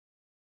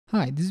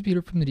Hi, this is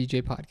Peter from the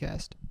DJ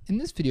Podcast. In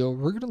this video,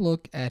 we're going to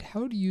look at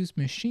how to use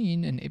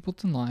Maschine in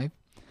Ableton Live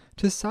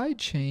to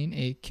sidechain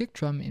a kick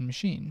drum in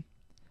Maschine.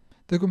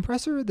 The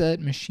compressor that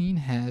Maschine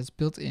has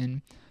built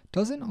in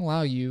doesn't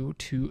allow you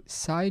to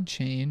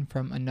sidechain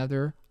from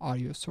another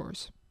audio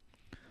source.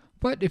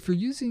 But if you're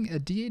using a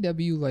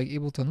DAW like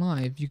Ableton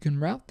Live, you can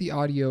route the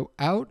audio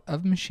out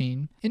of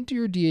Maschine into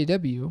your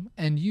DAW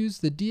and use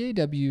the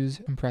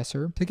DAW's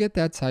compressor to get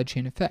that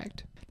sidechain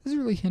effect. This is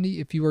really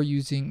handy if you are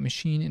using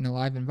Maschine in a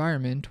live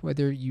environment,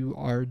 whether you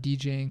are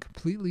DJing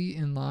completely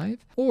in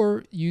live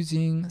or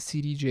using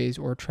CDJs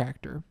or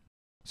Tractor.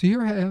 So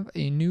here I have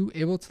a new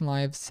Ableton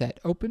Live set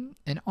open,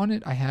 and on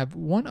it I have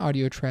one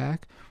audio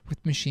track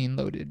with Maschine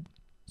loaded.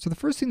 So the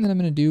first thing that I'm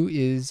going to do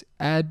is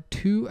add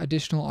 2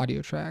 additional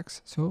audio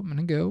tracks. So I'm going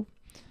to go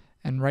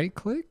and right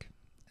click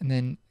and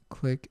then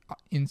click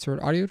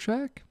Insert Audio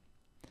Track.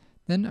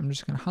 Then I'm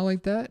just going to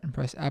highlight that and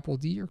press Apple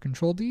D or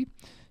Control D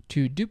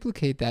to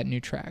duplicate that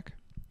new track.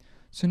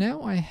 So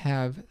now I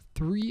have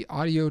 3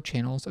 audio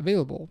channels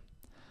available.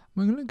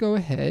 I'm going to go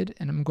ahead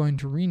and I'm going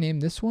to rename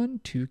this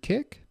one to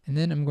kick, and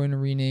then I'm going to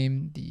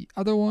rename the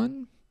other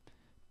one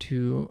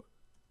to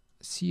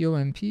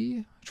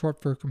COMP,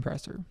 short for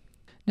compressor.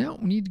 Now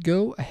we need to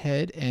go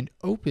ahead and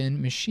open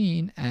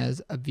Maschine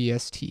as a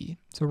VST.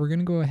 So we're going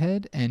to go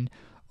ahead and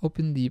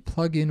open the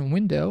plugin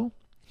window.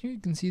 Here you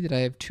can see that I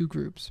have 2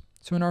 groups.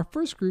 So in our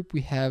first group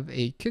we have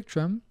a kick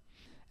drum,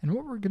 and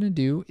what we're going to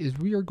do is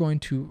we are going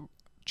to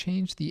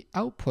change the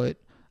output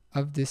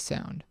of this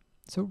sound.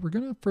 So we're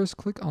going to first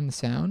click on the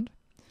sound,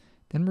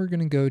 then we're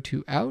going to go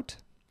to out,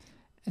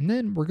 and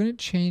then we're going to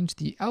change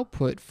the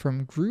output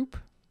from group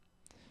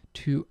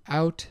to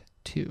out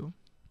 2.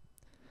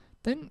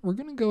 Then we're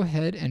going to go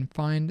ahead and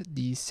find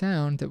the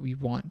sound that we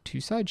want to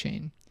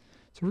sidechain.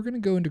 So we're going to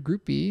go into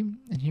group B,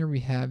 and here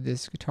we have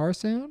this guitar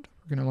sound.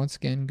 We're going to once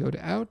again go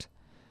to out,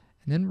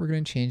 and then we're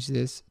going to change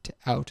this to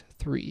out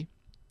 3.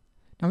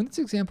 Now in this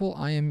example,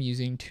 I am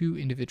using 2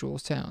 individual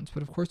sounds,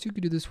 but of course you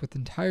could do this with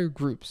entire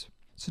groups.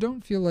 So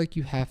don't feel like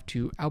you have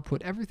to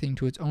output everything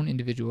to its own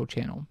individual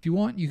channel. If you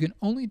want, you can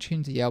only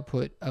change the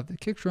output of the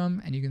kick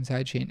drum and you can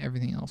sidechain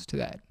everything else to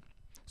that.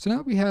 So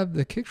now we have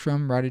the kick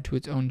drum routed to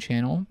its own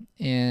channel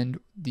and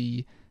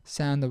the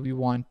sound that we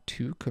want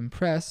to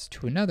compress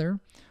to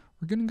another.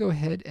 We're going to go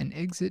ahead and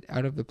exit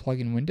out of the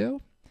plugin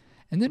window,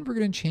 and then we're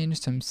going to change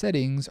some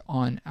settings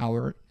on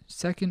our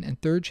second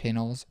and third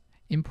channels,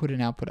 input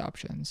and output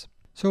options.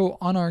 So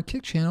on our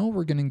kick channel,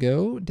 we're going to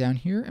go down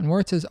here, and where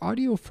it says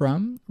audio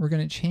from, we're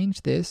going to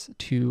change this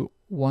to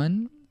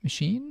 1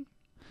 Maschine.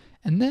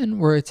 And then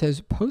where it says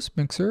post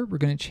mixer, we're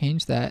going to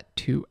change that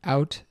to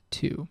out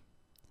 2.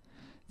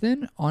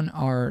 Then on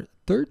our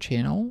third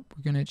channel,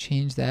 we're going to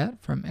change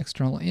that from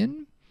external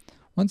in.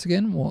 Once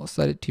again, we'll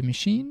set it to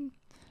Maschine,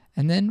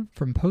 and then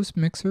from post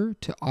mixer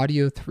to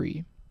audio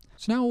 3.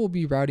 So now we'll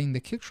be routing the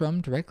kick drum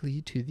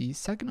directly to the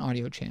second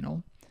audio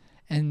channel,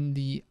 and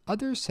the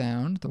other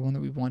sound, the one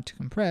that we want to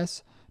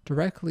compress,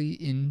 directly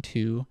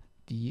into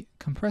the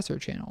compressor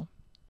channel.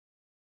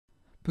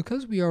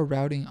 Because we are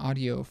routing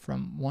audio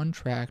from one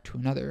track to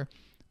another,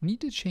 we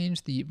need to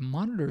change the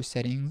monitor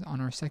settings on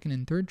our second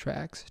and third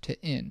tracks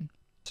to in.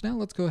 So now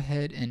let's go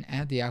ahead and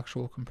add the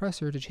actual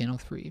compressor to channel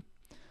 3.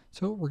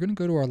 So we're going to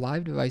go to our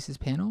live devices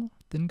panel,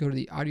 then go to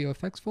the audio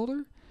effects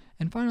folder,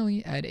 and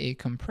finally add a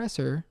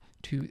compressor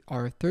to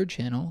our third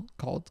channel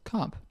called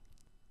comp.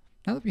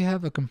 Now that we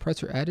have a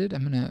compressor added,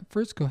 I'm going to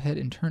first go ahead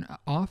and turn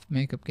off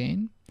makeup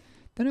gain.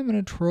 Then I'm going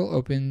to twirl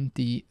open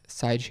the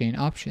sidechain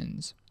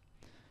options.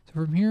 So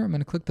from here, I'm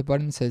going to click the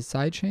button that says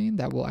sidechain.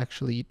 That will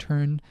actually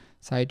turn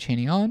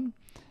sidechaining on.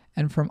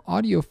 And from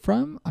audio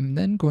from, I'm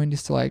then going to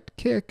select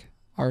kick,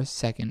 our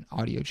second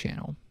audio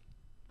channel.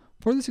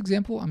 For this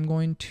example, I'm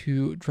going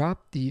to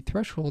drop the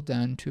threshold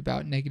down to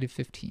about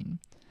 -15.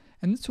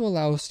 And this will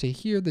allow us to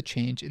hear the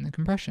change in the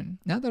compression.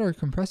 Now that our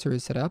compressor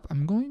is set up,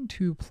 I'm going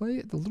to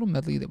play the little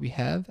medley that we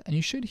have, and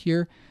you should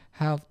hear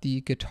how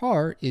the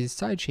guitar is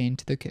sidechained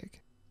to the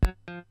kick.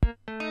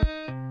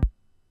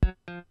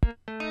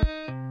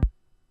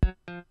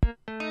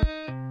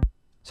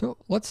 So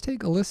let's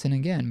take a listen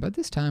again, but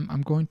this time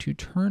I'm going to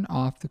turn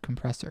off the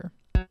compressor.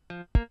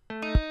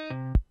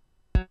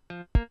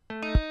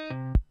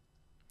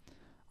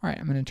 Alright,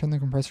 I'm going to turn the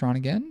compressor on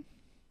again.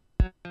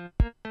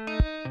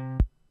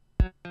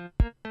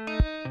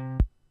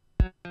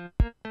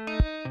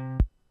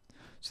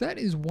 So that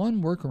is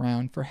one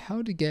workaround for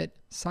how to get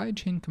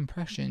sidechain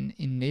compression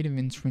in Native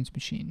Instruments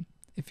Maschine.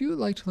 If you would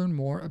like to learn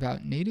more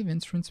about Native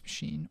Instruments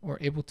Maschine or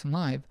Ableton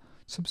Live,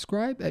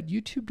 subscribe at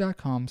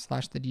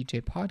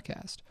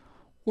youtube.com/thedjpodcast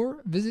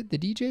or visit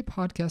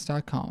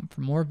thedjpodcast.com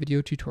for more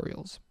video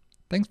tutorials.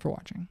 Thanks for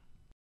watching.